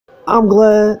I'm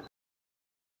glad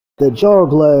that y'all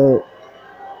glad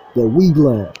that we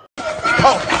glad.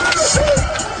 Oh,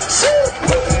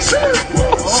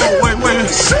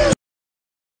 wait.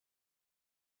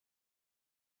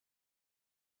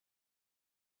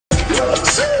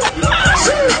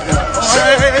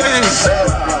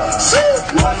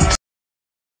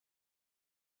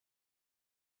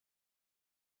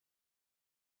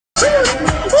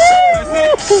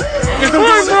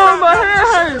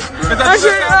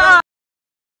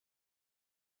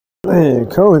 Man,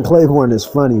 Kerwin Claiborne is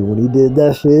funny when he did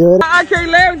that shit. I can't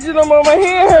laugh at you no more. My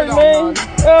head hurt, man.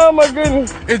 Oh my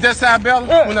goodness. Is that side Bella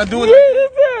when I do it? Yeah,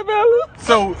 this side Bella.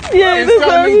 So yeah, instead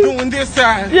of me doing this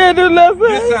side, yeah, do left side.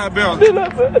 This side Bella. Do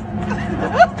left side.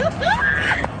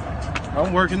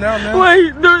 I'm working out now.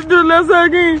 Wait, do left side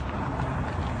again.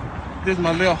 This is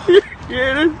my left.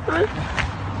 Yeah, this side.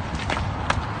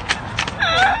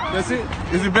 That's it.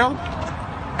 Is it Bella?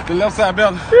 The left side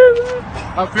Bella.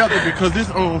 I felt it because this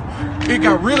it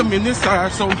got rid of me in this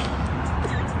side, so back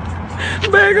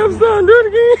up, son, do it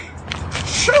again.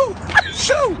 Shoot.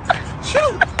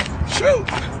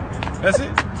 That's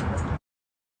it.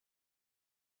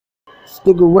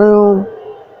 Stick around.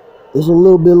 It's a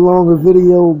little bit longer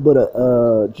video, but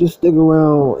just stick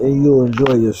around and you'll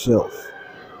enjoy yourself.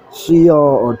 See y'all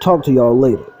or talk to y'all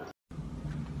later.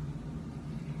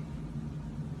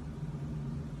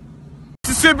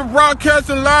 Mississippi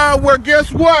Broadcasting Live, where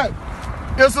guess what?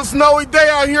 It's a snowy day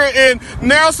out here, and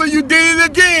NASA, you did it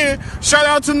again. Shout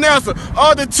out to NASA.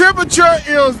 The temperature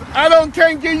is,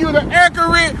 can't give you the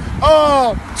accurate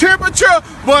temperature,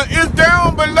 but it's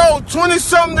down below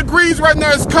 20-something degrees right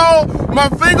now. It's cold. My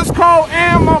fingers cold,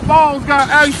 and my balls got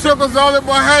icicles on it,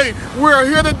 but hey, we're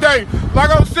here today.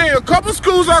 Like I was saying, a couple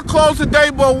schools are closed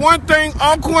today, but one thing,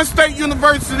 Alcorn State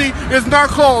University is not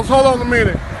closed. Hold on a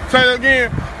minute. Say that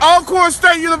again. Alcorn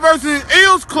State University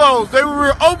is closed. They will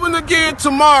reopen again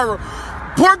tomorrow.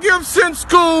 Port Gibson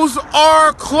schools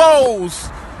are closed.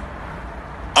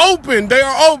 Open. They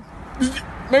are open.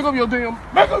 Make up your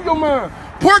mind.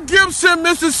 Port Gibson,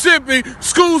 Mississippi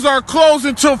schools are closed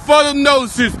until further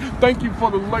notices. Thank you for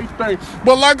the late thing.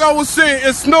 But like I was saying,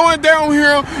 it's snowing down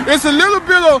here. It's a little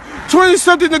bit of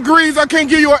 20-something degrees. I can't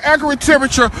give you an accurate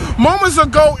temperature. Moments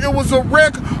ago, it was a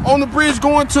wreck on the bridge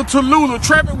going to Tallulah.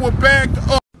 Traffic was backed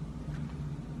up.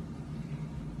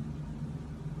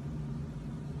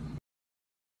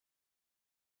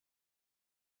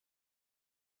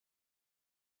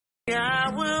 I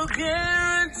will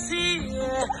guarantee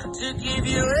to give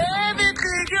you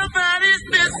everything your body's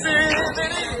missing.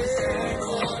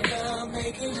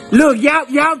 Look,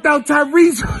 y'all thought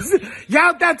Tyrese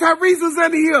was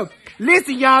under here.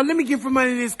 Listen, y'all, let me get from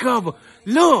under this cover.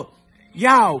 Look,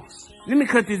 y'all, let me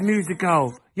cut this music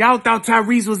off. Y'all thought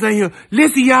Tyrese was in here.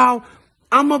 Listen, y'all,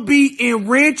 I'ma be in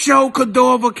Rancho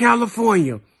Cordova,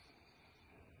 California.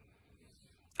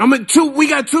 We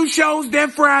got 2 shows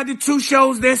that Friday, 2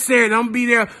 shows that Saturday. I'm gonna be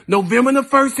there November the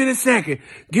 1st and the 2nd.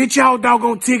 Get y'all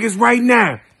doggone tickets right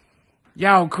now.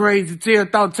 Y'all crazy too.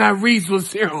 Thought Tyrese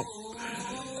was here.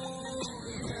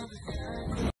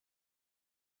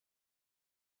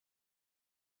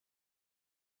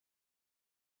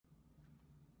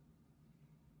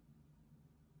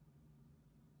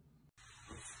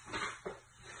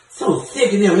 So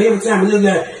sick of them. Every time I look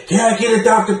at, can I get a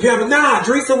Dr. Pepper? Nah,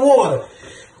 drink some water.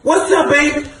 What's up,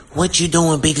 baby? What you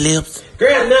doing, Big Lips?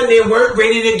 Girl, nothing at work,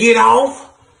 ready to get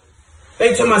off.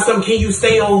 They tell me something, can you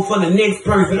stay on for the next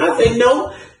person? I say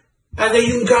no. I say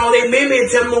you can call that man and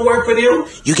tell them to work for them.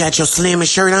 You got your slimming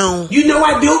shirt on? You know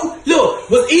I do.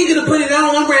 Look, was eager to put it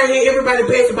on. I'm around here, everybody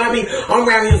passing by me. I'm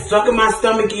around here sucking my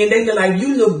stomach in. They look like,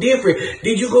 you look different.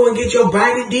 Did you go and get your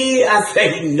body did? I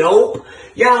say, nope.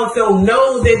 Y'all so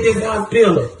knows at this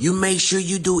hospital. You make sure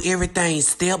you do everything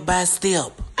step by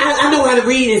step. I know how to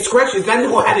read instructions. I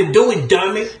know how to do it,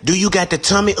 dummy. Do you got the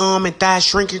tummy and thigh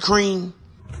shrinking cream?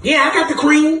 Yeah, I got the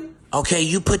cream. Okay,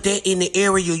 you put that in the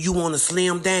area you want to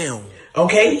slim down.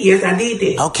 Okay, yes, I did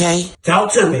that. Okay.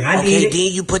 Talk to me. I did it.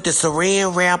 Then you put the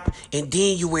saran wrap and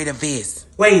then you wear the vest.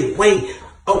 Wait.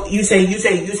 Oh, you say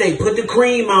put the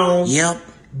cream on. Yep.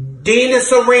 Then the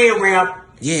saran wrap.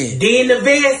 Yeah. Then the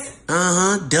vest.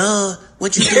 Duh.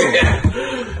 What you do?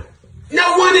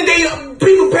 No wonder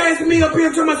people passing me up here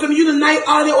talking about some, you the night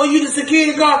auditor or you the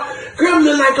security guard. Girl, I'm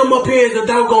look like I'm up here as a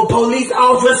doggone police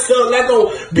officer, like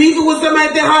on beefing with somebody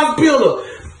at the hospital.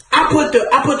 I put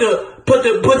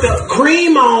the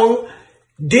cream on,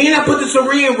 then I put the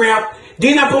saran wrap,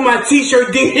 then I put my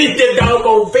t-shirt, then the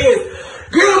doggone vest.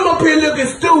 Girl, I'm up here looking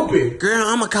stupid. Girl,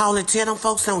 I'ma call and tell them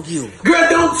folks on you. Girl,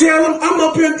 don't tell them. I'm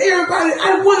up here. Everybody,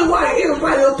 I wonder why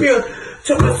everybody up here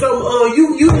Tell me something,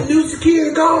 you the new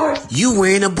security guard? You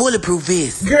wearing a bulletproof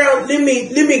vest. Girl, let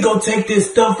me go take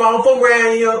this stuff off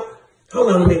around here.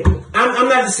 Hold on a minute. I'm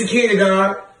not the security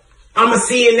guard. I'm a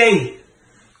CNA.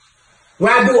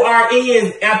 Where I do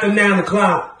RNs after 9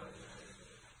 o'clock.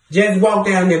 Just walk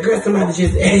down there. Girl, somebody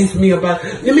just asked me about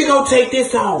it. Let me go take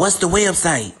this off. What's the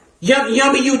website?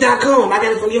 YummyU.com. I got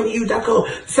it from YummyU.com.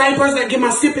 Same person I get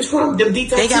my sippers from. Them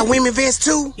detox. They got women vests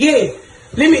too? Yeah.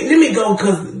 Let me go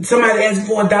because somebody asked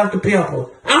for a Dr. Pepper.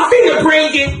 I'm finna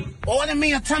bring it. Order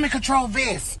me a tummy control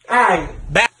vest. Alright.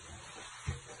 Bye.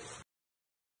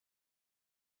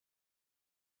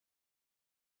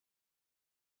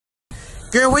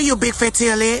 Girl, where your big fat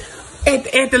tail at?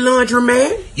 At the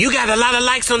laundromat. You got a lot of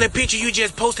likes on that picture you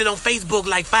just posted on Facebook,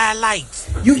 like 5 likes.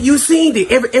 You seen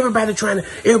it. Everybody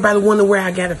wonder where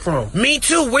I got it from. Me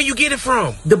too. Where you get it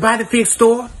from? The Body Fix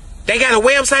store. They got a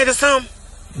website or something?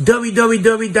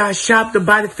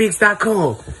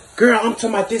 www.shopthebodyfix.com. Girl, I'm talking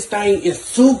about this thing is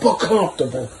super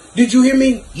comfortable. Did you hear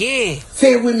me? Yeah.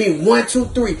 Say it with me. 1, 2,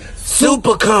 3.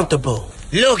 Super comfortable.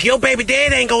 Look, your baby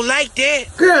dad ain't gonna like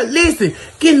that. Girl, listen.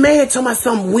 Get mad talking about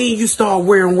something when you start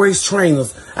wearing waist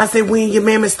trainers. I said when your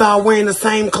mammy start wearing the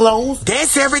same clothes.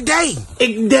 That's every day.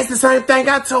 That's the same thing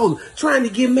I told her. Trying to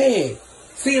get mad.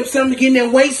 See if something getting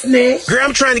that waist snatched. Girl,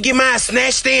 I'm trying to get mine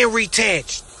snatched and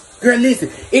retouched. Girl, listen,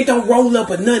 it don't roll up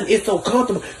or nothing. It's so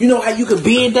comfortable. You know how you can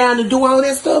bend down and do all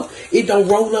that stuff? It don't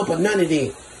roll up or none of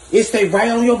that. It stay right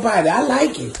on your body. I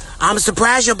like it. I'm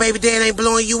surprised your baby dad ain't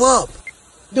blowing you up.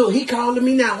 Dude, he calling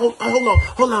me now. Hold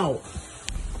on.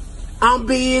 I'm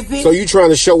busy. So you trying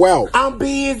to show out? I'm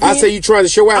busy. I say you trying to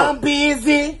show out. I'm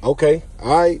busy. Okay,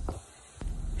 all right.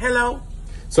 Hello?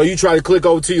 So you try to click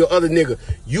over to your other nigga.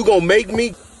 You gonna make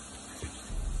me?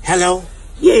 Hello?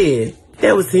 Yeah,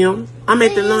 that was him. I'm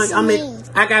at the lunch.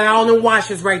 I got all them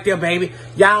washers right there, baby.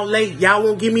 Y'all late. Y'all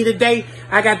won't give me the day.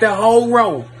 I got the whole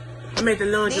row. I'm at the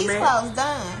lunch, man. These clothes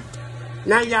done.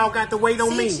 Now y'all got to wait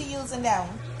on me. She using that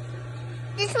one.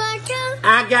 This one too?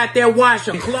 I got that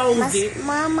washer. Close it.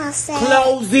 Mama said.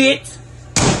 Close it.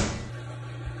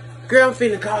 Girl, I'm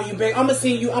finna call you back. I'm gonna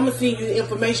send you the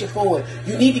information for it.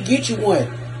 You need to get you one.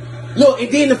 Look,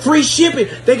 and then the free shipping.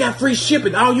 They got free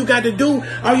shipping. All you got to do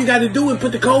is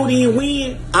put the code in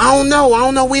WIN. I don't know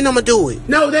when I'm gonna do it.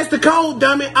 No, that's the code,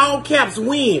 dummy. All caps,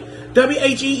 WIN.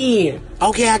 WHEN.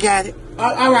 Okay, I got it.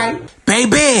 All right.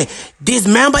 Baby, this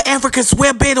Mamba African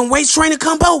sweatband and waist trainer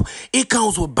combo, it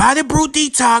comes with Body Brew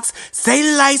Detox,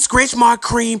 Cellulite Scratch Mark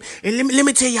Cream, and let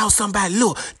me tell y'all something about it.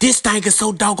 Look, this thing is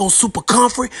so doggone super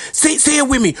comfort. Say it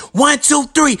with me. 1, 2,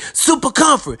 3, super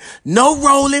comfort. No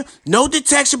rolling, no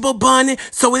detachable bonding,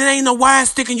 so it ain't no wire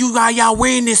sticking you while y'all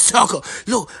wearing this sucker.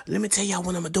 Look, let me tell y'all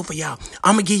what I'm gonna do for y'all.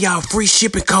 I'm gonna give y'all a free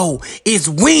shipping code. It's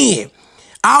WIN.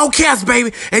 All caps,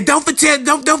 baby. And don't forget to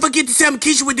tell me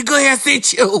Keisha with the good hair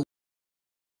sent you.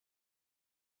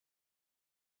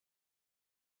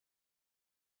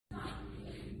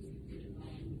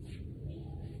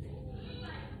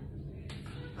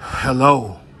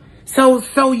 Hello.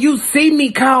 So you see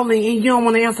me calling and you don't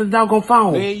want to answer the doggone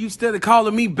phone. Man, you instead of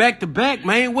calling me back to back,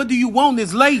 man. What do you want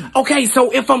this late? Okay,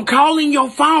 so if I'm calling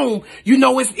your phone, you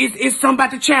know it's something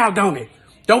about the child, don't it?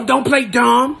 Don't play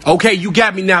dumb. Okay, you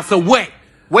got me now. So what?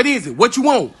 What is it? What you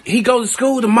want? He goes to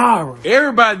school tomorrow.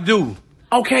 Everybody do.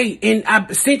 Okay, and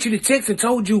I sent you the text and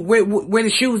told you where the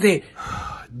shoes at.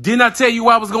 Didn't I tell you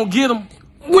I was gonna get them?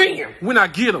 When I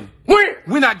get them.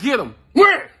 When I get them.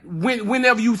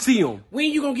 Whenever you see them.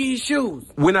 When you gonna get his shoes?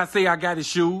 When I say I got his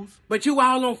shoes. But you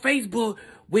all on Facebook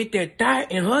with that thought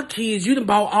and her kids. You done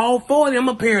bought all 4 of them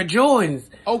a pair of Jordans.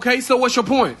 Okay, so what's your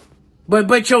point?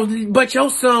 But your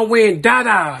son wearing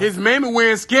Dada. His mammy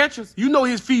wearing Sketchers. You know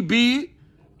his feet big.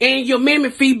 And your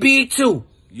mammy feet big too.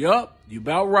 Yup, you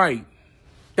about right.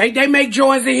 They make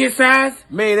Jordans in his size?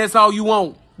 Man, that's all you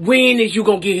want. When is you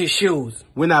gonna get his shoes?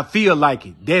 When I feel like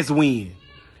it. That's when.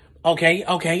 Okay.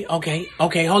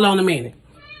 Hold on a minute.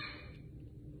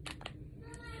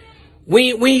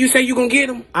 When you say you gonna get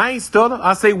them? I ain't stutter.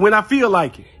 I say when I feel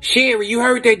like it. Sherry, you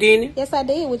heard that, didn't you? Yes, I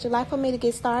did. Would you like for me to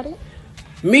get started?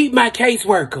 Meet my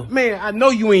caseworker. Man, I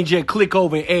know you ain't just click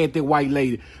over and add that white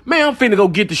lady. Man, I'm finna go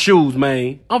get the shoes,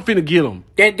 man. I'm finna get them.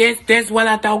 That's what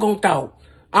I thought.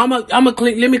 I'ma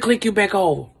click. Let me click you back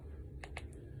over.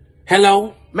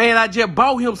 Hello? Man, I just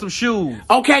bought him some shoes.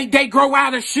 Okay, they grow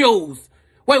out of shoes.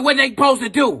 What they supposed to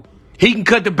do? He can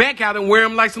cut the back out and wear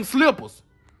them like some slippers.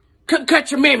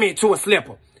 Cut your mammy into a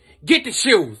slipper. Get the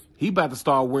shoes. He about to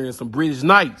start wearing some British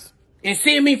Knights. And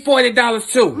send me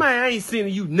 $40 too. Man, I ain't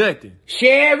sending you nothing.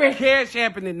 Sherry? Cash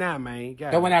happening now, man.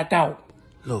 That's what I thought.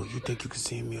 Look, you think you can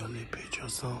see me on that picture or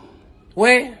something?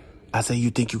 What? I say, you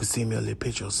think you can send me a little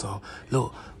picture or something?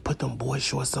 Look, put them boy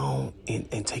shorts on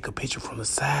and take a picture from the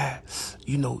side.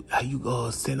 You know how you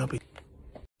stand up.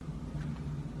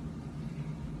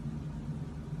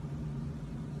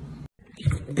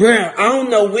 Bruh, I don't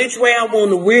know which way I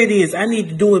want to wear this. I need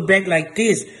to do it back like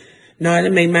this. No,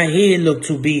 that make my head look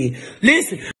too big.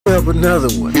 Listen. Up another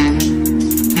one.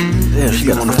 Yeah, she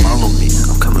wanna follow me.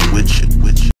 I'm coming with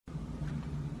you.